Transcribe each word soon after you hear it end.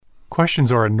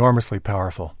Questions are enormously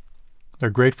powerful.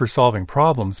 They're great for solving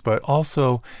problems, but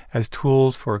also as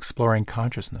tools for exploring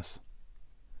consciousness.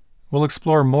 We'll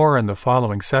explore more in the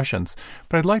following sessions,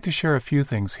 but I'd like to share a few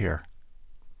things here.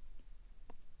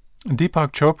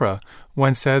 Deepak Chopra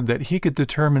once said that he could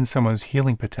determine someone's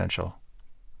healing potential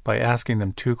by asking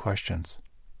them 2 questions.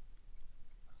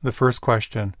 The first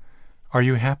question, are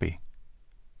you happy?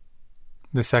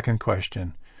 The second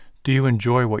question, do you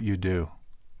enjoy what you do?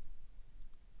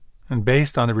 And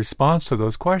based on the response to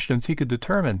those questions, he could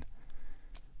determine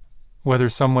whether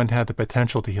someone had the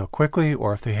potential to heal quickly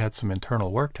or if they had some internal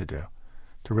work to do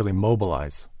to really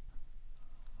mobilize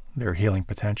their healing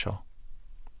potential.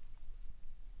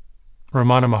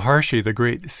 Ramana Maharshi, the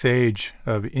great sage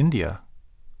of India,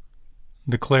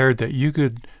 declared that you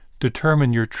could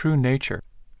determine your true nature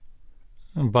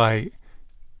by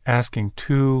asking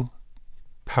 2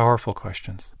 powerful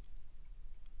questions.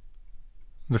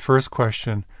 The first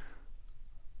question,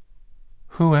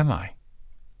 who am I?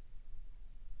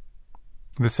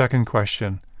 The second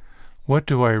question, what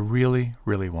do I really,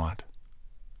 really want?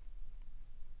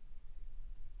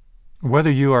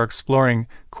 Whether you are exploring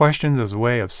questions as a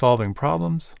way of solving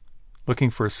problems, looking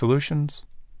for solutions,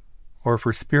 or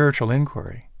for spiritual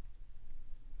inquiry,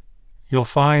 you'll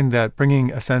find that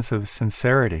bringing a sense of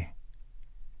sincerity,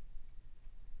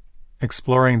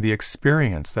 exploring the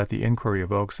experience that the inquiry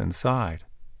evokes inside,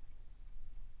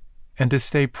 and to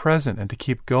stay present and to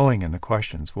keep going in the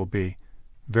questions will be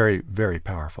very, very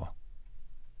powerful.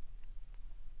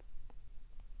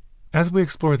 As we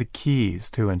explore the keys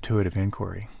to intuitive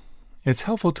inquiry, it's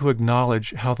helpful to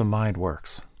acknowledge how the mind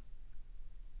works.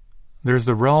 There's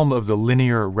the realm of the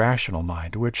linear rational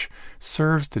mind, which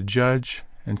serves to judge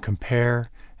and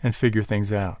compare and figure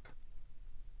things out.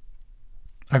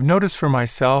 I've noticed for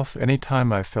myself,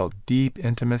 anytime I've felt deep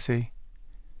intimacy,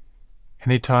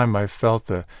 anytime I've felt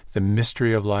the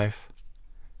mystery of life,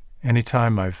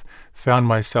 anytime I've found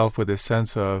myself with a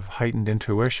sense of heightened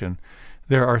intuition,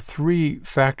 there are 3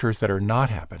 factors that are not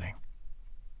happening.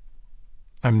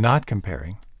 I'm not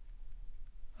comparing,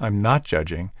 I'm not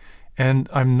judging, and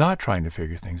I'm not trying to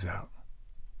figure things out.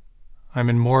 I'm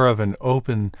in more of an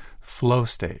open flow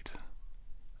state,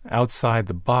 outside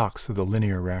the box of the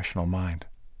linear rational mind.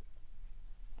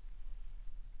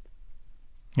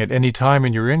 At any time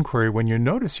in your inquiry, when you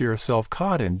notice yourself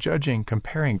caught in judging,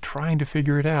 comparing, trying to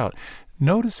figure it out,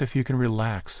 notice if you can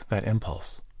relax that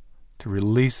impulse to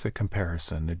release the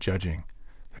comparison, the judging,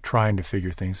 the trying to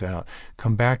figure things out.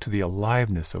 Come back to the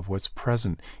aliveness of what's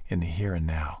present in the here and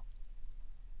now.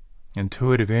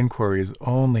 Intuitive inquiry is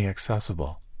only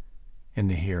accessible in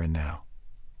the here and now.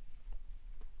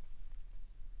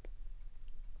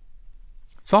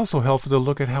 It's also helpful to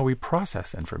look at how we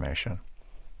process information.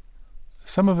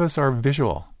 Some of us are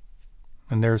visual,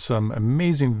 and there's some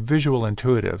amazing visual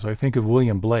intuitives. I think of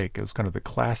William Blake as kind of the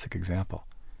classic example.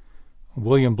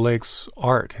 William Blake's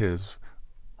art, his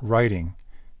writing,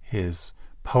 his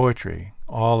poetry,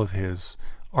 all of his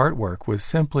artwork was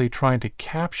simply trying to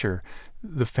capture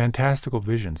the fantastical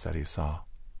visions that he saw.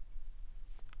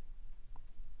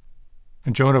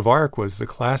 And Joan of Arc was the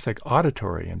classic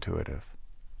auditory intuitive.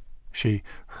 She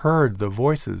heard the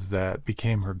voices that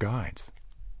became her guides.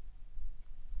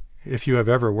 If you have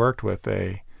ever worked with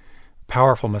a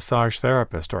powerful massage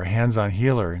therapist or a hands-on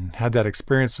healer and had that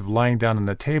experience of lying down on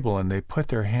the table and they put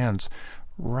their hands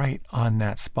right on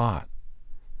that spot,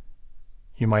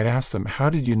 you might ask them, how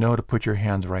did you know to put your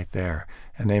hands right there?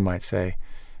 And they might say,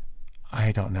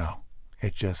 I don't know.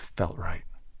 It just felt right.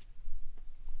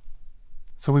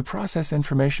 So we process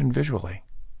information visually.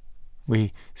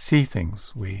 We see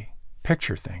things. We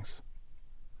picture things.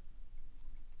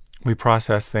 We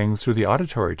process things through the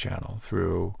auditory channel,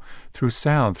 through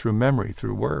sound, through memory,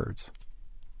 through words.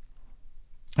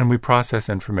 And we process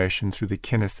information through the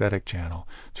kinesthetic channel,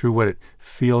 through what it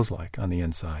feels like on the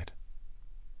inside.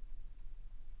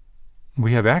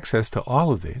 We have access to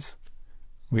all of these.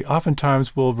 We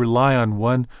oftentimes will rely on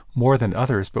one more than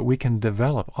others, but we can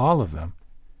develop all of them.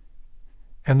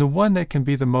 And the one that can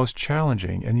be the most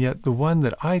challenging, and yet the one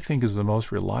that I think is the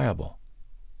most reliable,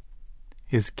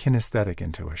 is kinesthetic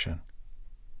intuition.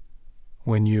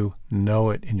 When you know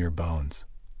it in your bones,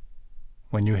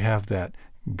 when you have that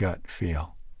gut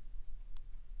feel.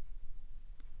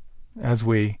 As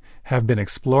we have been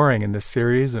exploring in this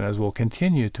series, and as we'll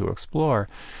continue to explore,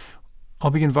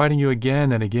 I'll be inviting you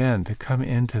again and again to come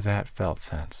into that felt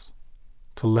sense,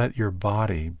 to let your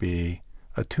body be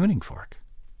a tuning fork.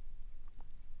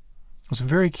 It was a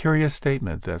very curious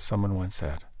statement that someone once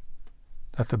said,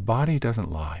 that the body doesn't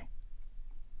lie.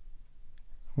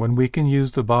 when we can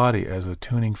use the body as a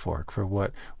tuning fork for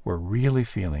what we're really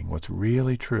feeling, what's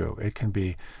really true, it can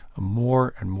be a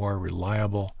more and more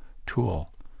reliable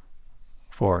tool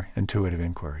for intuitive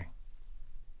inquiry.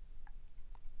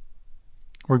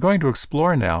 We're going to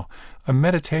explore now a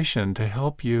meditation to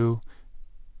help you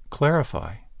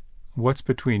clarify what's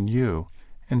between you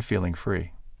and feeling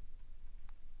free.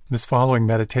 This following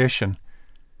meditation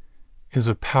is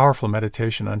a powerful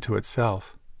meditation unto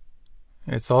itself.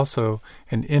 It's also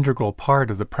an integral part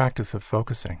of the practice of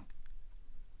focusing.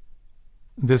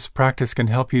 This practice can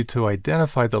help you to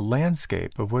identify the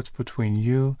landscape of what's between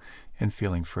you and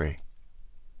feeling free.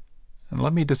 And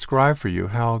let me describe for you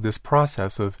how this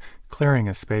process of clearing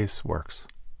a space works.